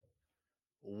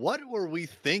What were we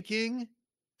thinking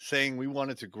saying we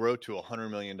wanted to grow to $100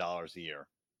 million a year?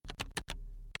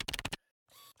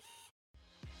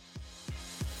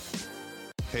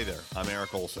 Hey there, I'm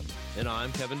Eric Olson. And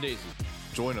I'm Kevin Daisy.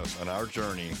 Join us on our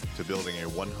journey to building a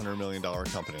 $100 million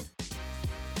company.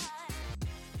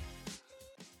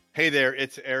 Hey there,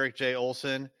 it's Eric J.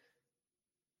 Olson.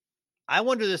 I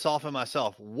wonder this often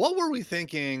myself. What were we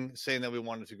thinking saying that we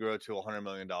wanted to grow to $100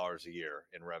 million a year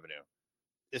in revenue?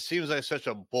 It seems like such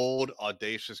a bold,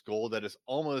 audacious goal that it's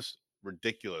almost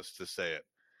ridiculous to say it.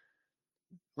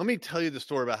 Let me tell you the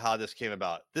story about how this came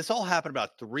about. This all happened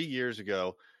about 3 years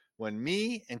ago when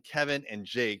me and Kevin and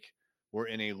Jake were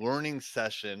in a learning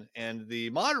session, and the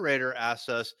moderator asked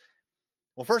us,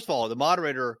 well, first of all, the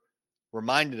moderator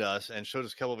reminded us and showed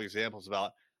us a couple of examples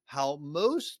about how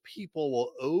most people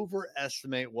will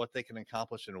overestimate what they can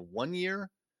accomplish in 1 year,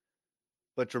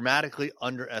 but dramatically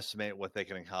underestimate what they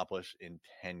can accomplish in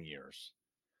 10 years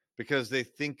because they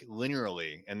think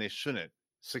linearly, and they shouldn't.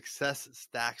 Success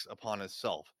stacks upon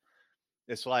itself.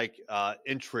 It's like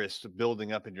interest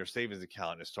building up in your savings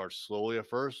account. It starts slowly at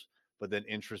first, but then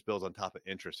interest builds on top of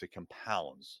interest. It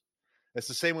compounds. It's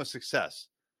the same with success.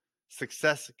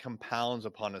 Success compounds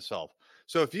upon itself.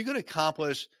 So if you can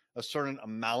accomplish a certain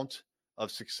amount of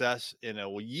success in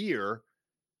a year,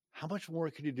 how much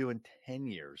more can you do in 10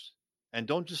 years? And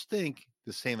don't just think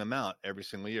the same amount every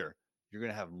single year. You're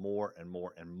going to have more and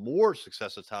more and more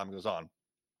success as time goes on.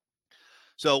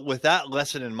 So with that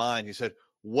lesson in mind, he said,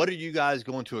 what are you guys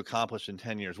going to accomplish in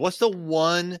 10 years? What's the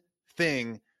one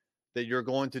thing that you're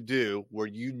going to do where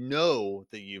you know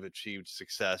that you've achieved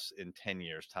success in 10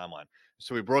 years timeline?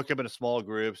 So we broke up into small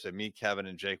groups, and me, Kevin,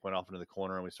 and Jake went off into the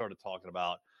corner, and we started talking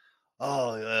about,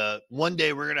 one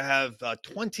day we're going to have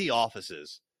 20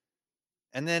 offices.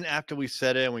 And then after we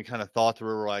said it and we kind of thought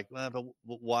through, we're like, well, but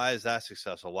why is that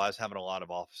successful? Why is having a lot of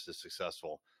offices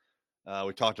successful?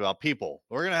 We talked about people.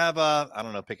 We're going to have, I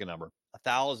don't know, pick a number,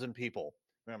 1,000 people.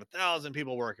 We're going to have 1,000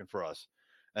 people working for us.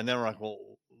 And then we're like, well,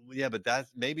 yeah, but that's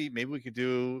maybe we could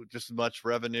do just as much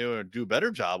revenue or do a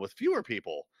better job with fewer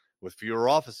people, with fewer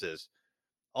offices.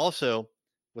 Also,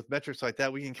 with metrics like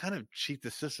that, we can kind of cheat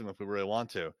the system if we really want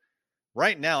to.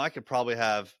 Right now, I could probably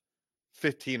have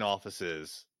 15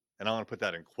 offices, and I want to put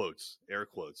that in quotes, air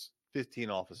quotes, 15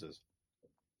 offices.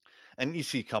 And you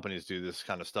see companies do this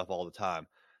kind of stuff all the time.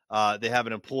 They have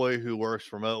an employee who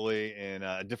works remotely in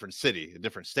a different city, a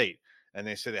different state, and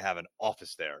they say they have an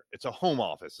office there. It's a home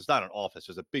office. It's not an office.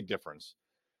 There's a big difference.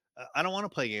 I don't want to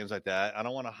play games like that. I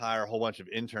don't want to hire a whole bunch of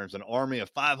interns, an army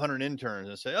of 500 interns,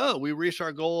 and say, oh, we reached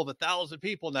our goal of 1,000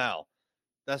 people now.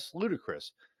 That's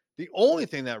ludicrous. The only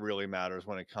thing that really matters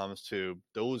when it comes to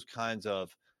those kinds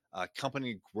of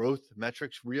company growth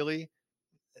metrics, really,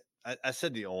 I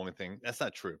said the only thing. That's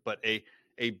not true. But a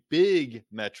big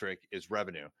metric is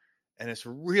revenue. And it's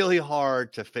really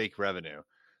hard to fake revenue.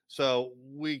 So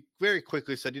we very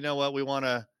quickly said, you know what, we want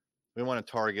to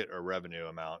target a revenue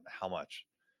amount. How much?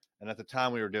 And at the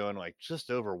time we were doing like just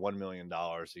over $1 million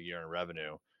a year in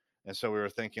revenue. And so we were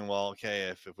thinking, well,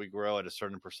 okay, if we grow at a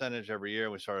certain percentage every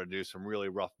year, we started to do some really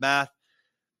rough math.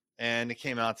 And it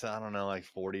came out to, I don't know, like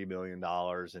 $40 million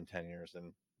in 10 years.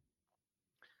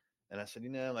 And I said, you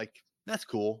know, like, that's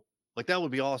cool. Like, that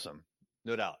would be awesome.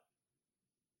 No doubt.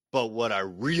 But what I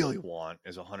really want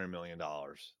is $100 million.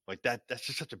 Like that's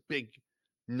just such a big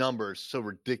number. It's so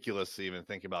ridiculous to even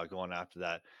think about going after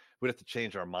that. We'd have to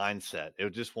change our mindset.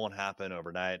 It just won't happen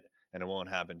overnight, and it won't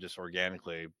happen just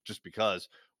organically, just because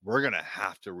we're going to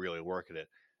have to really work at it.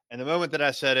 And the moment that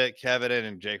I said it, Kevin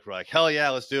and Jake were like, hell yeah,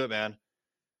 let's do it, man.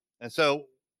 And so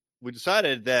we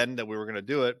decided then that we were going to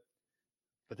do it.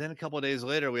 But then a couple of days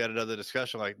later, we had another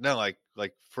discussion like, no,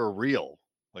 like for real,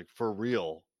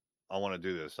 I want to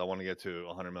do this. I want to get to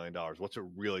 $100 million. What's it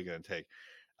really going to take?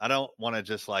 I don't want to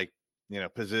just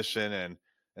position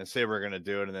and say we're going to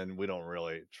do it, and then we don't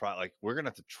really try. Like, we're going to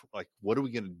have to what are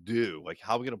we going to do? Like,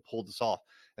 how are we going to pull this off?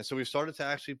 And so we started to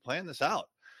actually plan this out,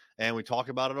 and we talk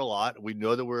about it a lot. We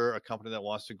know that we're a company that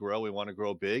wants to grow. We want to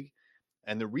grow big.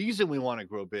 And the reason we want to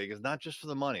grow big is not just for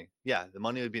the money. Yeah, the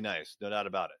money would be nice. No doubt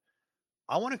about it.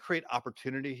 I want to create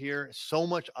opportunity here. So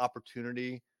much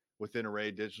opportunity within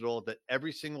Array Digital that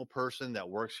every single person that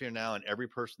works here now and every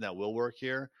person that will work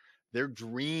here, their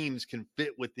dreams can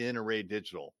fit within Array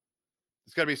Digital.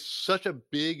 It's got to be such a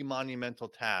big monumental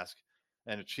task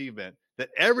and achievement that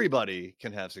everybody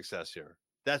can have success here.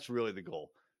 That's really the goal.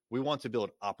 We want to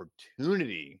build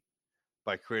opportunity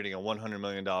by creating a $100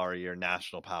 million a year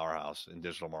national powerhouse in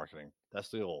digital marketing. That's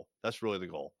the goal. That's really the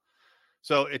goal.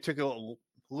 So it took a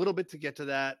little bit to get to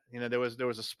that. You know, there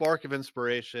was a spark of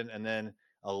inspiration, and then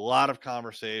a lot of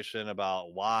conversation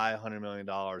about why $100 million,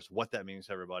 what that means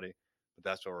to everybody. But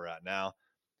that's where we're at now.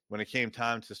 When it came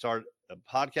time to start a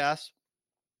podcast,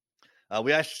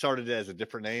 we actually started it as a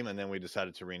different name, and then we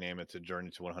decided to rename it to Journey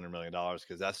to $100 million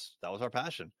because that was our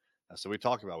passion. That's what we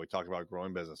talk about. We talk about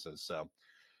growing businesses. So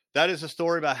that is a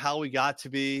story about how we got to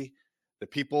be the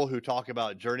people who talk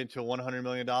about Journey to $100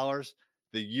 million.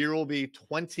 The year will be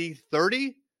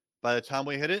 2030 by the time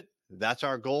we hit it. That's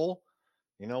our goal.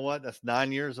 You know what? That's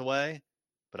 9 years away,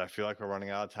 but I feel like we're running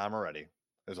out of time already.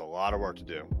 There's a lot of work to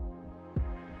do.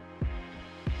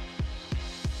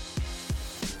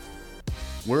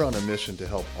 We're on a mission to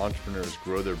help entrepreneurs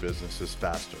grow their businesses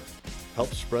faster. Help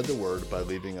spread the word by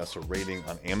leaving us a rating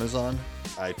on Amazon,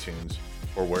 iTunes,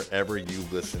 or wherever you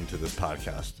listen to this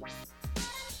podcast.